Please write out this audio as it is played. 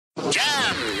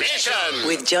Mission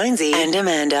with Jonesy and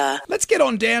Amanda. Let's get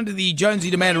on down to the Jonesy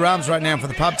and Amanda Arms right now for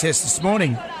the pub test this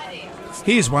morning.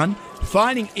 Here's one.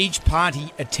 Fining each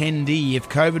party attendee if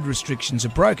COVID restrictions are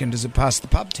broken. Does it pass the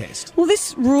pub test? Well,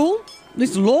 this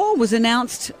law was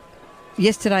announced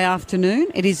yesterday afternoon.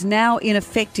 It is now in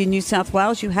effect in New South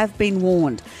Wales. You have been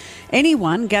warned.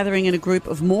 Anyone gathering in a group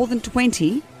of more than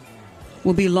 20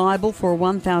 will be liable for a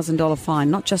 $1,000 fine,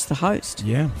 not just the host.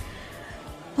 Yeah.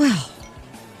 Well,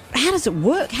 how does it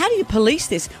work? How do you police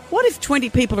this? What if 20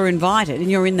 people are invited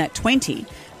and you're in that 20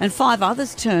 and 5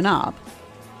 others turn up?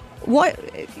 What,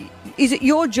 is it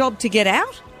your job to get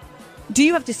out? Do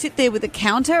you have to sit there with a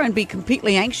counter and be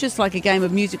completely anxious like a game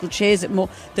of musical chairs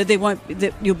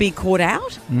that you'll be caught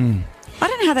out? I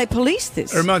don't know how they police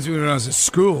this. It reminds me when I was at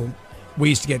school, we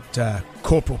used to get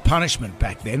corporal punishment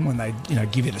back then when they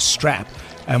give you the strap.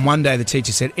 And one day the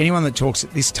teacher said, anyone that talks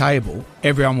at this table,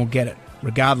 everyone will get it,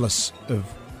 regardless of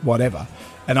whatever.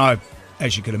 And I,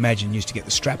 as you could imagine, used to get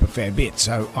the strap a fair bit,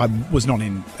 so I was not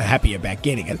happy about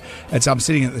getting it. And so I'm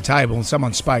sitting at the table and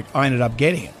someone spoke, I ended up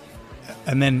getting it.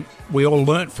 And then we all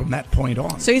learnt from that point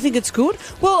on. So you think it's good?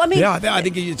 Well, I mean... Yeah, I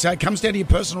think it comes down to your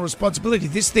personal responsibility.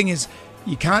 This thing is,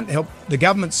 you can't help... The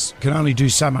governments can only do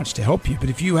so much to help you, but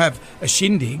if you have a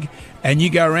shindig and you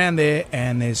go around there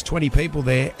and there's 20 people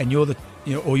there and you're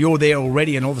there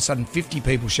already and all of a sudden 50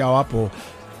 people show up or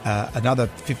another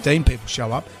 15 people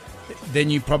show up,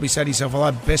 then you probably say to yourself, well,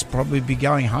 I'd best probably be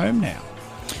going home now.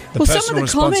 Well, some of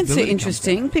the comments are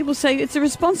interesting. People say it's the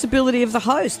responsibility of the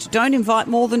host. Don't invite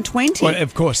more than 20. Well,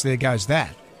 of course, there goes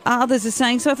that. Others are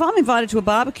saying, so if I'm invited to a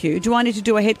barbecue, do I need to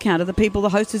do a head count of the people the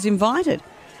host has invited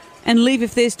and leave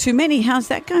if there's too many? How's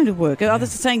that going to work? Yeah.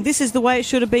 Others are saying this is the way it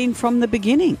should have been from the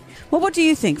beginning. Well, what do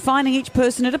you think? Fining each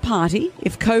person at a party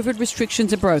if COVID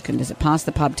restrictions are broken, does it pass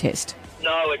the pub test?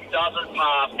 No, it doesn't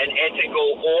pass an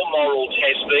ethical or moral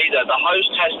test either. The host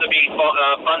has to be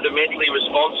fundamentally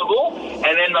responsible,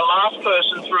 and then the last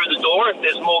person through the door, if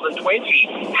there's more than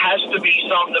 20, has to be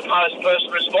the person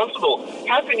responsible.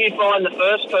 How can you find the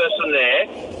first person there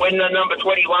when the number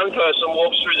 21 person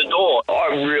walks through the door?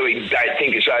 I really don't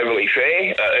think it's overly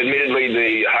fair. Admittedly,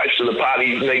 the host of the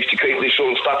party needs to keep this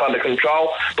sort of stuff under control,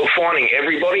 but finding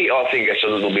everybody, I think it's a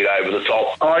little bit over the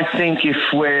top. I think if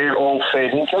we're all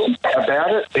fair income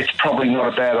about it, it's probably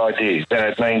not a bad idea. Then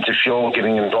it means if you're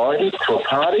getting invited to a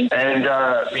party and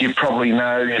you probably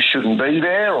know you shouldn't be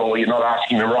there or you're not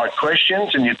asking the right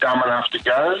questions and you're dumb enough to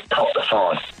go, cop the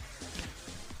fine.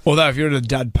 Although if you're at a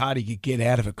dud party, you could get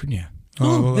out of it, couldn't you?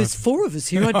 Oh, there's 4 of us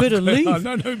here. I'd better leave.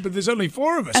 No, but there's only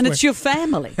 4 of us. And it's your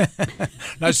family.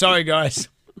 No, sorry, guys.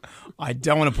 I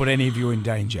don't want to put any of you in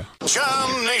danger.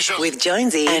 Jam Nation With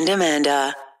Jonesy and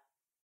Amanda.